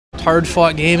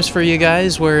hard-fought games for you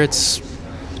guys where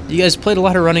you guys played a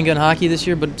lot of running gun hockey this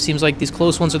year, but it seems like these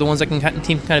close ones are the ones that team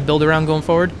can kind of build around going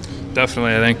forward?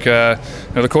 Definitely. I think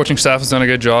the coaching staff has done a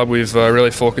good job. We've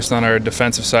really focused on our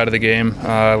defensive side of the game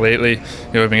lately.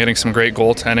 We've been getting some great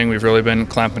goaltending. We've really been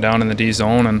clamping down in the D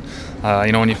zone, and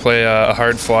when you play a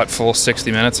hard-fought full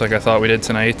 60 minutes like I thought we did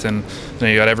tonight, and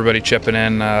you got everybody chipping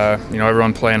in,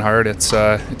 everyone playing hard. It's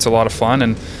a lot of fun,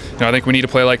 and I think we need to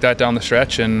play like that down the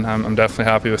stretch, and I'm definitely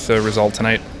happy with the result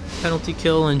tonight. Penalty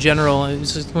kill in general,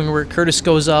 it's just where Curtis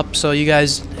goes up, so you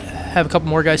guys have a couple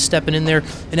more guys stepping in there,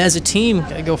 and as a team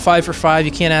go 5 for 5.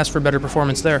 You can't ask for a better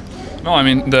performance there. No, I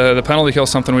mean the penalty kill is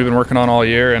something we've been working on all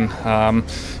year, and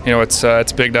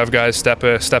it's big to have guys step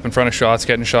in front of shots,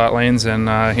 get in shot lanes, and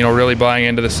really buying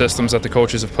into the systems that the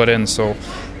coaches have put in. So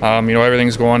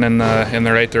everything's going in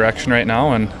the right direction right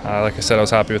now, and like I said, I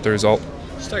was happy with the result.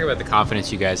 Let's talk about the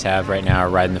confidence you guys have right now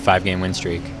riding the 5-game win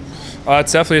streak.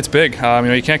 It's big.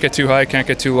 You can't get too high, can't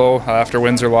get too low after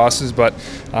wins or losses, but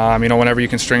whenever you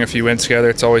can string a few wins together,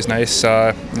 it's always nice.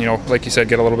 Like you said,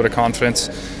 get a little bit of confidence.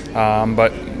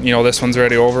 But this one's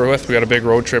already over with. We got a big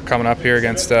road trip coming up here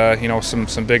against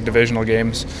some big divisional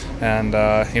games, and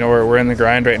we're in the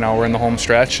grind right now. We're in the home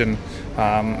stretch, and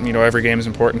every game is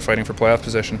important, fighting for playoff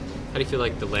position. How do you feel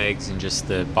like the legs and just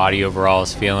the body overall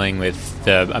is feeling with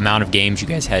the amount of games you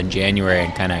guys had in January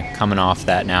and kind of coming off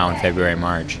that now in February and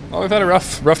March? Well, we've had a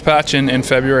rough patch in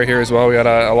February here as well. We had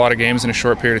a lot of games in a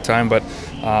short period of time, but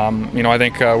I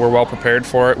think we're well prepared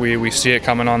for it. We see it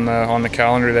coming on the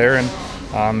calendar there,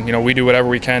 and we do whatever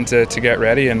we can to get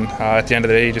ready. And at the end of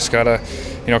the day, you just gotta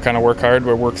kind of work hard,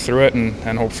 work through it,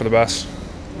 and hope for the best.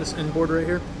 This end board right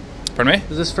here. Pardon me?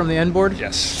 Is this from the end board?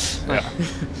 Yes. Yeah.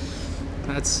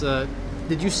 That's.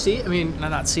 Did you see it? I mean,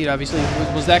 not see it obviously.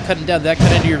 Was that cut down? Did that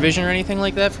cut into your vision or anything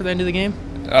like that for the end of the game?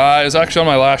 It was actually on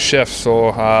my last shift,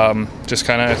 so just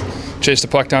kind of chased the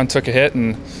puck down, took a hit,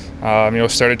 and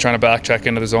started trying to back check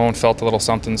into the zone. Felt a little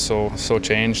something, so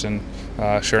changed, and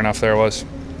sure enough, there it was.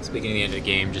 Speaking of the end of the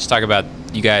game, just talk about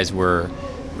you guys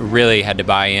really had to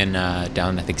buy in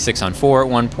down I think 6-on-4 at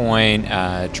one point,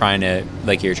 trying to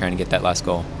get that last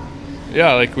goal.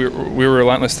 Yeah, like we were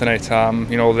relentless tonight.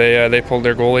 They pulled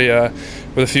their goalie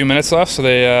with a few minutes left, so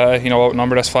they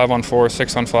outnumbered us 5-on-4,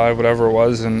 6-on-5, whatever it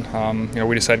was, and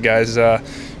we just had guys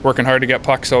working hard to get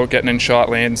pucks out, getting in shot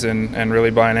lanes, and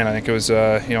really buying in. I think it was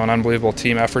an unbelievable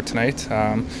team effort tonight.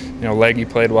 Leggy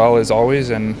played well as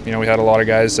always, and we had a lot of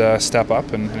guys step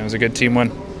up, and it was a good team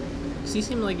win. Does he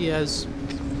seem like he has?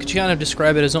 Could you kind of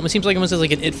describe it as? It seems like almost has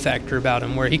like an it factor about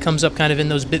him, where he comes up kind of in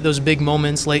those big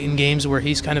moments late in games where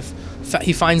he's kind of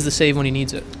he finds the save when he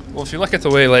needs it. Well, if you look at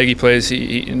the way Leggy plays,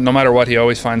 he no matter what, he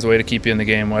always finds a way to keep you in the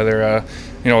game. Whether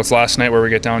it's last night where we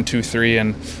get down 2-3,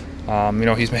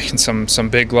 and he's making some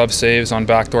big glove saves on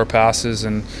backdoor passes,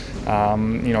 and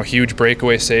huge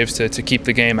breakaway saves to keep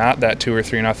the game at that 2 or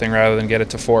 3-0 rather than get it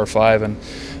to 4 or 5. And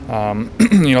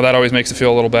that always makes it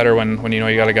feel a little better when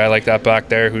you got a guy like that back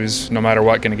there who's no matter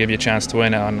what going to give you a chance to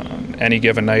win on any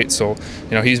given night. So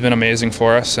he's been amazing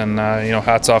for us, and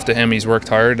hats off to him. He's worked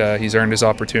hard. He's earned his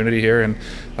opportunity here, and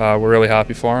we're really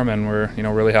happy for him, and we're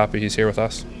really happy he's here with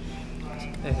us.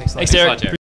 Hey, thanks, Derek.